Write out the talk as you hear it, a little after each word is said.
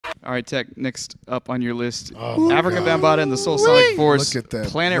All right, Tech. Next up on your list, Afrika Bambaata and the Soul Sonic Force. Look at that.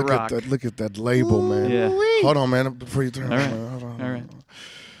 Planet Rock. Look at that label, man. Yeah. Hold on, man. Before you turn All right. man. Hold on. All right.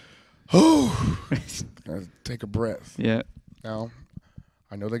 Gotta take a breath. Yeah. Now,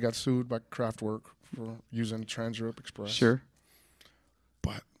 I know they got sued by Kraftwerk for using Trans Europe Express. Sure.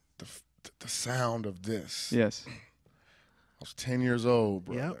 But the sound of this. Yes. I was 10 years old,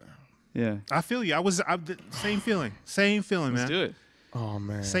 bro. Yep. Yeah. I feel you. Same feeling. Same feeling, man. Let's do it. Oh,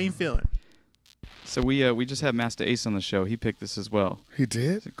 man. Same feeling. So we just had Master Ace on the show. He picked this as well. He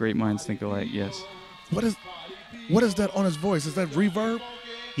did? Great minds think alike. Yes. What is that on his voice? Is that reverb?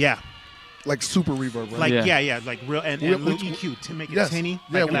 Yeah. Like super reverb, right? Like Yeah. yeah, like real and little EQ to make it tinny.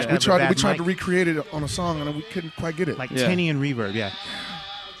 Yeah, like we tried to recreate it on a song and we couldn't quite get it. like Yeah. tinny and reverb. Yeah.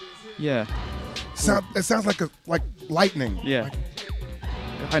 Yeah. It sounds like lightning. Yeah.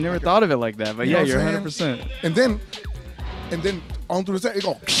 I never thought of it like that, but You know yeah, what you're I'm 100%. And then on through the set, it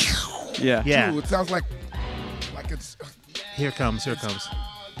go. Yeah. Yeah. Ooh, it sounds like it's. Here comes. Oh,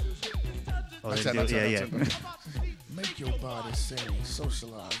 That's they it, do- that's yeah. it, that's it. Make your body sing,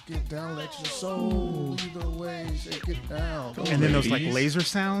 socialize, get down, let your soul either way, say get down. And then those like Ladies. laser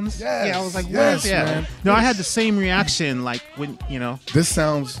sounds. Yes, Yeah, I was like, what? yes, Yeah. man. No, I had the same reaction. Like when This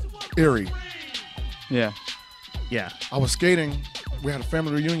sounds eerie. Yeah. Yeah. I was skating. We had a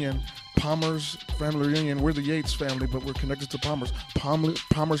family reunion. Palmer's family reunion. We're the Yates family, but we're connected to Palmer's.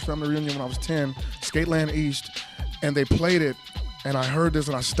 Palmer's family reunion when I was 10. Skateland East, and they played it, and I heard this,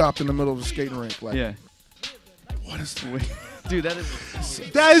 and I stopped in the middle of the skating rink. Like, Yeah. what is that? Dude, that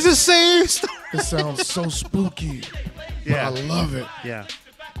is. That is the same story. It sounds so spooky. Yeah. But I love it. Yeah.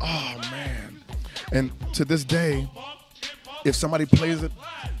 Oh man! And to this day, if somebody plays it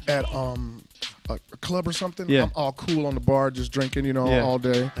at a club or something, Yeah. I'm all cool on the bar, just drinking, Yeah. all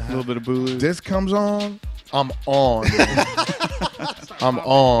day. A little bit of Bulu. This comes on, I'm on. Man. I'm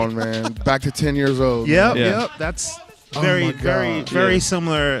on, man. Back to 10 years old. Yep. Yeah. Yep. That's Oh very, my very, God. very Yeah.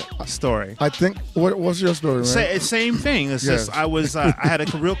 similar story. I think. What's your story, man? Same thing. It's Yes. just I was I had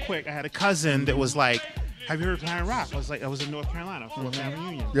a cousin that was like, have you heard of Planet Rock? I was in North Carolina for a family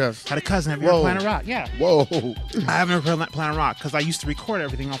reunion. Yes. Had a cousin. Have you heard of Whoa. Planet Rock? Yeah. Whoa. I haven't heard of Planet Rock because I used to record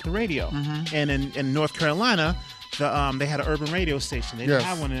everything off the radio. And in North Carolina, they had an urban radio station. They didn't Yes.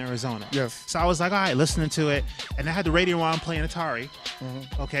 have one in Arizona. Yes. So I was like, all right, listening to it, and I had the radio on playing Atari.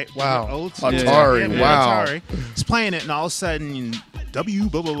 Okay. Wow. Old Atari, man, wow. Atari. It's playing it, and all of a sudden, W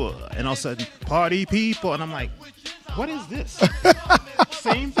blah blah blah, and all of a sudden, party people, and I'm like, what is this?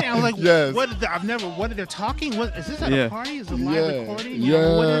 Same thing. I was like, Yes. what? What are they talking? What is this at Yeah. a party? Is it live Yeah. recording? You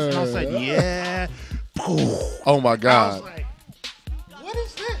know, what is? And I was like, Yeah. yeah. Oh my I was God. like, what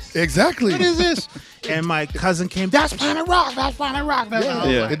is this? Exactly. What is this? And my cousin came, that's Planet Rock, that's Planet Rock. That's Yeah. I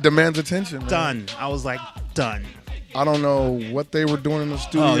was Yeah. like, It demands attention. Man. done. I was like, done. I don't know what they were doing in the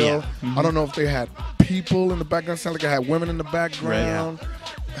studio. Oh, yeah. I don't know if they had people in the background. It sounded like I had women in the background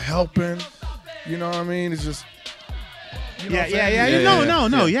helping. You know what I mean? It's just. You know Yeah, what I'm yeah, saying? yeah, Yeah,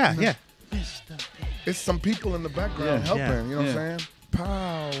 No, yeah. yeah. It's some people in the background Yeah. helping. Yeah. You know what I'm saying?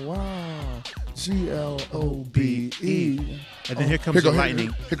 Pow, GLOBE. And then here comes the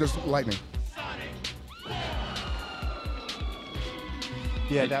lightning. Here goes lightning.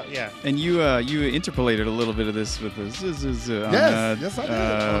 Yeah, yeah. And you interpolated a little bit of this with this. Yes, I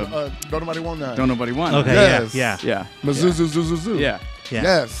did. Don't nobody want that. Don't nobody want. Okay, Yes. yeah. Yeah. Mizzou. Yeah. Yeah.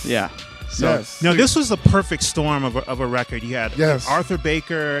 Yes. Yeah. So, Yes. No, this was the perfect storm of a record. You had Yes. Arthur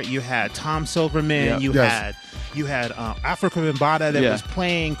Baker, you had Tom Silverman, Yeah. you Yes. had Afrika Bambaata that Yeah. was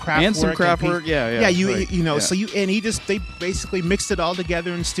playing Kraftwerk And some Kraftwerk, yeah. Yeah, you know, yeah. so they basically mixed it all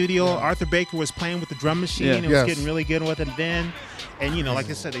together in the studio. Arthur Baker was playing with the drum machine Yeah. and was Yes. getting really good with it then. And you know, like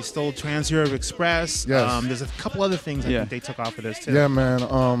I said, they stole Trans Europe Express. Yes. There's a couple other things I Yeah. think they took off of this too. Yeah, man.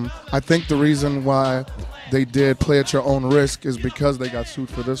 I think the reason why they did Play at Your Own Risk is because they got sued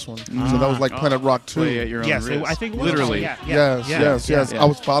for this one. So that was like Planet Rock 2. Play at your own Yes, risk. I think it was. Literally. Yeah, Yes, yeah, yes, yeah, yes. yeah. I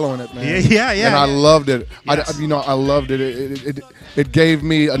was following it, man. Yeah. And I loved it. Yes. I loved it. It gave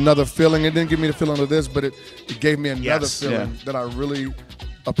me another feeling. It didn't give me the feeling of this, but it gave me another Yes. feeling that I really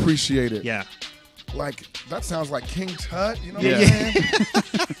appreciated. Yeah. Like, that sounds like King Tut, you know Yeah. what I'm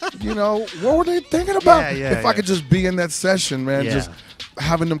saying? You know, what were they thinking about? Yeah, if I could just be in that session, man, Yeah. just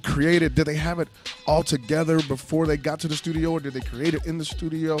having them create it. Did they have it all together before they got to the studio, or did they create it in the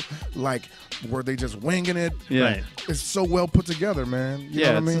studio? Like, were they just winging it? Yeah. Right. It's so well put together, man. You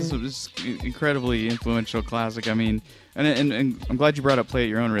Yeah, know what I it's mean? this incredibly influential classic. I mean, and I'm glad you brought up Play at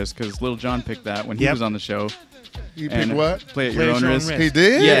Your Own Risk because Little John picked that when he Yep. was on the show. He picked And what? Play at Your Own Risk. He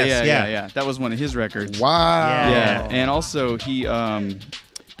did? Yeah, Yes, yeah. yeah. That was one of his records. Wow. Yeah, and also he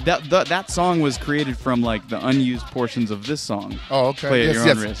that song was created from like the unused portions of this song. Oh, okay. Play at Yes, your own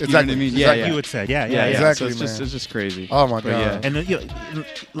yes, risk. exactly. You know what I mean? Like Yeah, you would say, yeah. Exactly, So man. it's just crazy. Oh my But God. yeah. And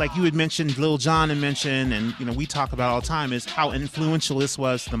like you had mentioned, Lil Jon had mentioned, and we talk about all the time is how influential this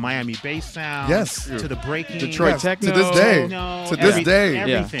was to the Miami bass sound, Yes. to the breaking, Detroit Yes, techno. to this day. techno, To this day.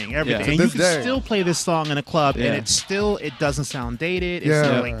 everything. Yeah. And To you this can day. still play this song in a club, Yeah. and it doesn't sound dated. It's Yeah.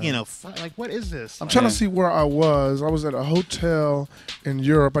 still like like what is this? I'm Like, trying to see where I was. I was at a hotel in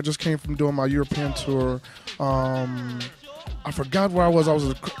Europe. I just came from doing my European tour. I forgot where I was. I was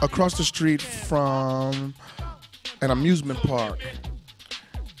across the street from an amusement park,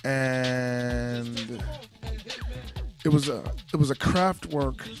 and it was a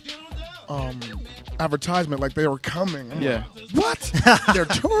Kraftwerk advertisement. Like they were coming. I'm Yeah. like, what? They're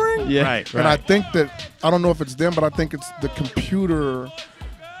touring? Yeah. Right. And I think that, I don't know if it's them, but I think it's the computer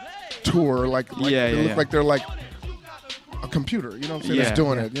tour. Like Yeah, they yeah, look yeah. like they're like a computer, you know what I'm saying? Yeah, That's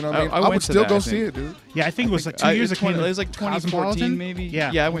doing yeah. it. You know what I mean? I I would went to still that, go I see think. it, dude. Yeah, I think it was like 2 years ago. It was like 2014, maybe.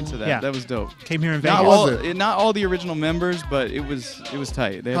 Yeah, I went to that. Yeah. That was dope. Came here in Vegas. Not was all, it? not all the original members, but it was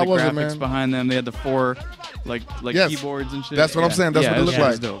tight. They had How the was it, graphics man? behind them. They had the 4 like Yes. keyboards and shit. That's what I'm Yeah. saying. That's yeah, what it looked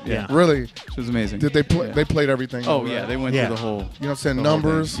was like. dope. Yeah. Yeah, Really? it was amazing. Did they play? Yeah. They played everything. Oh right? yeah, they went Yeah. through the whole. You know what I'm saying? the whole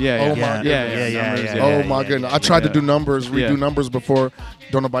Numbers. thing. Yeah, Oh yeah. my Yeah, goodness. yeah, Numbers, yeah, yeah. Oh my goodness. I tried to yeah. do numbers, redo Yeah. numbers before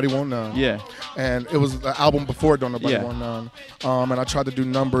Don't Nobody Want None. Yeah, And it was the album before Don't Nobody Yeah. Want None. And I tried to do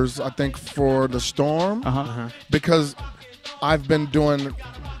numbers, I think, for The Storm. Because I've been doing,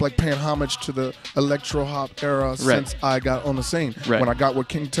 like, paying homage to the electro hop era since I got on the scene. Right. When I got with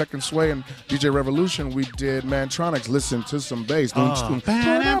King Tech and Sway and DJ Revolution, we did Mantronics, listen to some bass.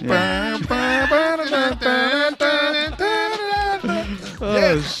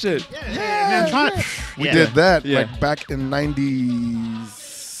 Oh shit. We did that Yeah. like back in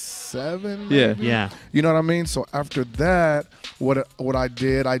 '97. Yeah. Yeah. You know what I mean? So after that, what I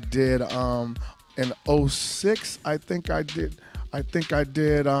did in '06, I think I did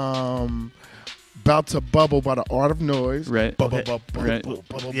About to Bubble by the Art of Noise. Right. Bubble, Okay. bubble, Right. bubble,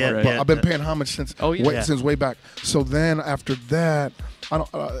 bubble, Yeah, bubble. yeah. I've been paying homage since Oh, yeah. since way back. So then after that,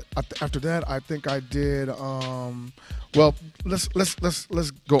 after that, I think I did well, let's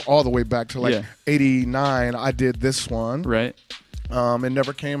go all the way back to like Yeah. '89. I did this one. Right. It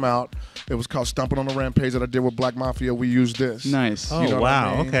never came out. It was called Stomping on the Rampage that I did with Black Mafia. We used this. Nice. Oh, You know what I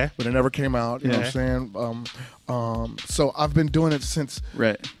wow, mean? okay. But it never came out. You know what I'm saying? So I've been doing it since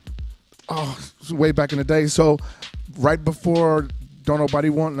Right. way back in the day. So right before Don't Nobody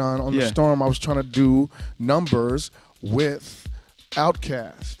Want None on The Yeah. Storm, I was trying to do numbers with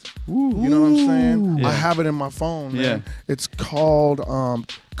Outkast. You know what I'm saying? Yeah. I have it in my phone, man. Yeah. It's called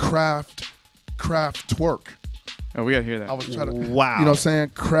Craft Twerk. Oh, we gotta hear that. I was trying to, Wow. you know what I'm saying?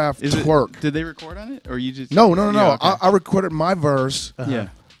 Craft Is it, Twerk. Did they record on it, or you just? No. Yeah, okay. I recorded my verse. Yeah.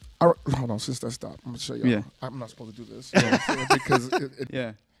 Hold on, since that stopped, I'm gonna show you. Yeah. I'm not supposed to do this you know what I'm saying? Because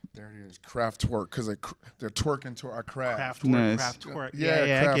Yeah. there it is, Craft Twerk, because they're twerking to our craft. Craft Nice. work, craft work. Yeah, I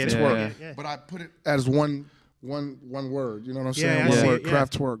craft get it. twerk. Yeah. Yeah. But I put it as one word. You know what I'm Yeah, saying? I One see word, it, yeah.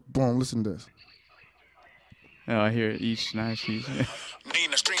 Craft Twerk. Boom, listen to this. Oh, I hear it. Each nice. Need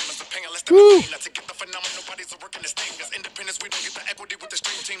a stream as a ping, less than a pain. To get the phenomenal bodies are working the stingers. Independence, we don't get the equity with the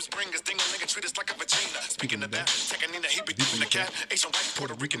stream teams bring us. Ding a nigga treat us like a vagina. Speaking of that, taking in the he be deep in the cat. Asian white,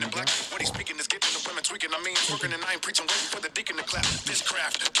 Puerto Rican and black. What he's speaking is getting the women tweaking. I mean, twerking and I ain't preaching, waiting for the deacon to clap. This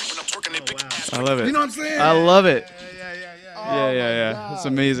craft, keeping them twerking and big ass. I love it. You know what I'm saying? I love it. Oh, Yeah. my It's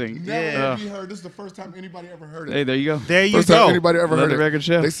God. amazing. Never Yeah. be heard. This is the first time anybody ever heard it. Hey, there you go. There you First time go. anybody ever Love heard the it. record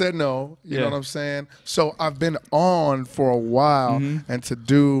show. They said no. You know Yeah. what I'm saying? So I've been on for a while, and to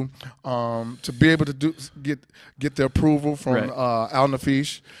do, to be able to do get the approval from Right.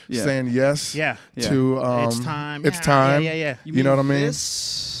 Naafiysh Yeah. saying yes. Yeah. To It's time. It's Yeah, time. yeah. You know what I mean?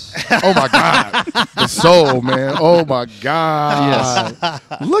 This? Oh my God, the soul, man. Oh my God. Yes.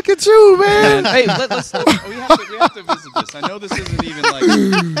 Look at you, man. Hey, let's. We have to visit this. I know this isn't even like.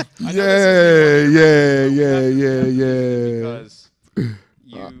 I know Yeah. Because you.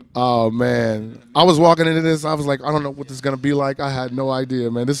 Oh man, I was walking into this. I was like, I don't know what this is gonna be like. I had no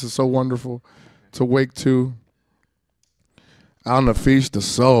idea, man. This is so wonderful to wake to. Naafiysh, the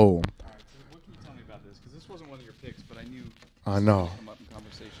soul. What can you tell me about this? Because this wasn't one of your picks, but I knew. I know. Come up in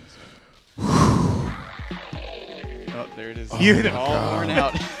conversation. Oh, there it is. You know. all worn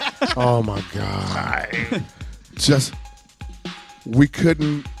out. Oh my God. Just we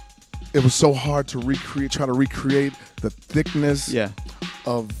couldn't. It was so hard to try to recreate the thickness Yeah.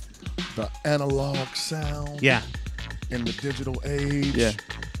 of the analog sound Yeah. in the digital age. Yeah.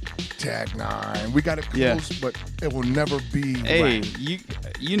 Tag 9. We got it close, Yeah. but it will never be Hey, right.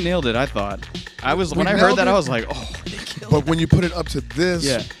 you nailed it. I thought. When I nailed heard that, it? I was like, oh, they can But when you put it up to this,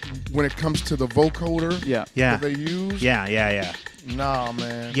 Yeah. when it comes to the vocoder Yeah. Yeah. that they use, Yeah. nah,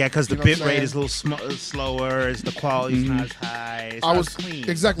 man. Yeah, because the You know what bit I'm rate saying? is a little slower. The quality's not as high. It's I not was as clean.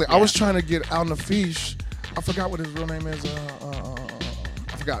 exactly. I Yeah. was trying to get Naafiysh. I forgot what his real name is.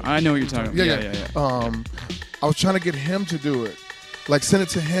 I forgot. I know what you're talking about. Yeah. I was trying to get him to do it, like send it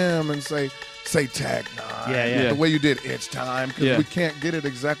to him and say Tag 9. Yeah. The way you did It's Time, because Yeah. we can't get it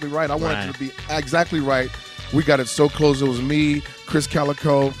exactly right. I wanted Right. it to be exactly right. We got it so close. It was me, Chris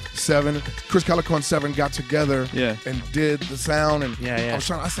Calico, Seven. Chris Calico and Seven got together Yeah. and did the sound. And Yeah.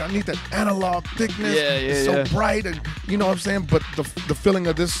 I said, I need that analog thickness. Yeah, It's so bright, and you know what I'm saying. But the feeling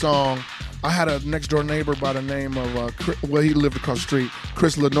of this song, I had a next door neighbor by the name of he lived across the street,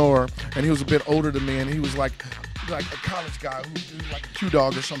 Chris Lenore, and he was a bit older than me, and he was like a college guy who was like a Q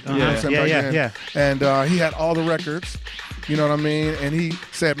Dog or something. You know what I'm saying, back then. And he had all the records, you know what I mean. And he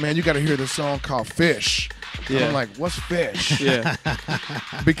said, "Man, you got to hear this song called Fish." And Yeah. I'm like, "What's Fish?" Yeah.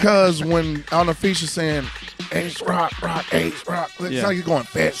 Because when Naafiysh is saying Ace Rock, Ace Rock, it's Yeah. like you're going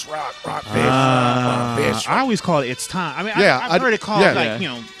Fish Rock, Fish, rock, Fish. I always call it It's Time. I mean, Yeah, I've heard it called yeah. like, you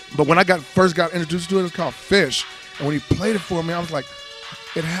know. But when I first got introduced to it, it was called Fish. And when he played it for me, I was like,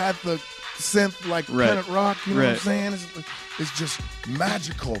 it had the synth like Right. Planet Rock, you know what I'm Right. saying? It's just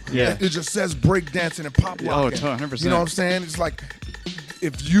magical. Yeah. It just says break dancing and pop Oh, locking. 100%. You know what I'm saying? It's like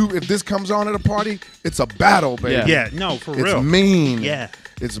if this comes on at a party, it's a battle, baby. Yeah, no, for It's real. mean. Yeah.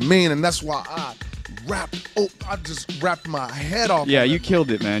 It's mean, and that's why I just rapped my head off. Yeah, on you it. killed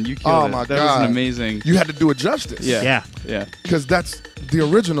it, man. You killed Oh it. my That God. was an amazing. You had to do it justice. Yeah. Yeah. Because that's the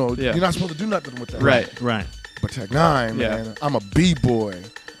original. Yeah. You're not supposed to do nothing with that. Right. Right. But Tech 9, Yeah. man, I'm a B-boy.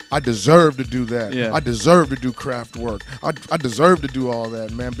 I deserve to do that. Yeah. I deserve to do craft work. I deserve to do all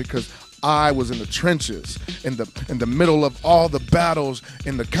that, man, because I was in the trenches, in the middle of all the battles,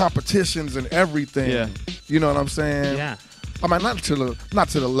 in the competitions and everything. Yeah. You know what I'm saying? Yeah. I mean, not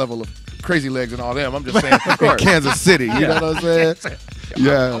to the level of Crazy Legs and all them. I'm just saying in Kansas City. You know what I'm saying?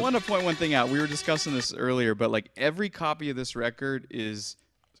 Yeah. I want to point one thing out. We were discussing this earlier, but like every copy of this record is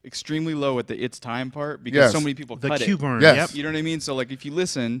extremely low at the It's Time part because Yes. so many people The cut Q it. burn. Yes. Yep. You know what I mean? So like if you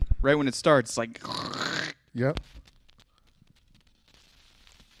listen right when it starts, it's like Yep.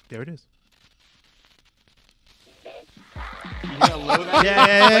 There it is.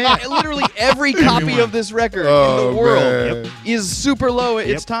 yeah. Like, literally every copy of this record in the world man. is super low at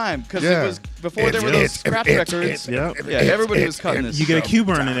It's Yep. Time because Yeah. it was before there were those scratch records. Yep. Yeah, everybody was cutting this. You get a stuff. Q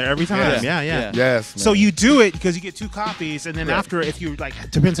burn in there every time. Yeah. Yeah. Yes. So man. you do it because you get 2 copies, and then Right. after, if you like,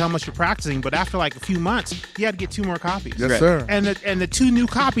 depends how much you're practicing, but after like a few months, you had to get 2 more copies. Yes, Right. sir. And the 2 new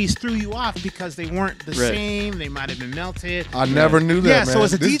copies threw you off because they weren't the Right. same. They might have been melted. I never knew that, Yeah, man. so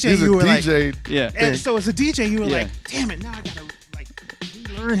as a This- DJ, this is you were like- DJ, Yeah. And so as a DJ, you were Yeah. like, "Damn it! Now I gotta like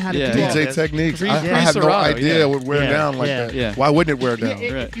learn how to Yeah. do all DJ this." techniques. Free- I free had no Serato, idea yeah. it would wear Yeah, down like yeah. that. Yeah. Why wouldn't it wear down?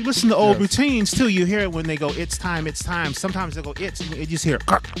 Yeah, Right. if you listen to old Yes. routines too, you hear it when they go, "It's time, it's time." Sometimes they go, "It's," and you just hear,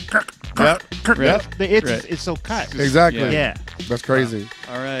 Yep. Right. the "it's" Right. is so cut. Exactly. Yeah. That's crazy.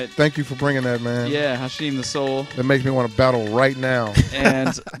 All right. Thank you for bringing that, man. Yeah, Hashim the Soul That makes me want to battle right now.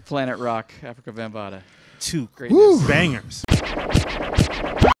 and Planet Rock, Afrika Bambaata. 2 Greatness. bangers.